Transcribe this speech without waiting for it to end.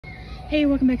Hey,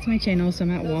 welcome back to my channel. So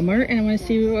I'm at Walmart and I want to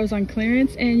see what was on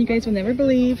clearance, and you guys will never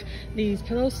believe these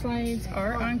pillow slides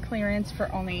are on clearance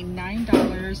for only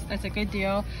 $9. That's a good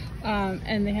deal.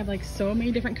 And they have like so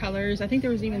many different colors. I think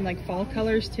there was even like fall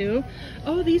colors too.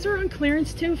 Oh, these are on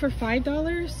clearance too for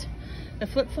 $5. The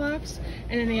flip-flops,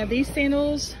 and then they have these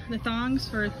sandals, the thongs,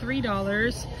 for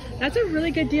 $3. That's a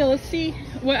really good deal. Let's see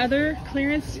what other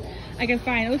clearance I can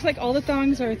find. It looks like all the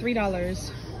thongs are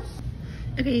 $3.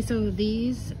 Okay, so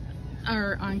these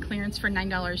are on clearance for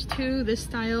 $9 too, this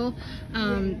style.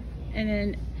 And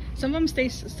then some of them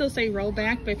still say roll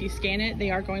back, but if you scan it, they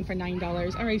are going for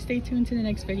 $9. All right, stay tuned to the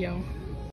next video.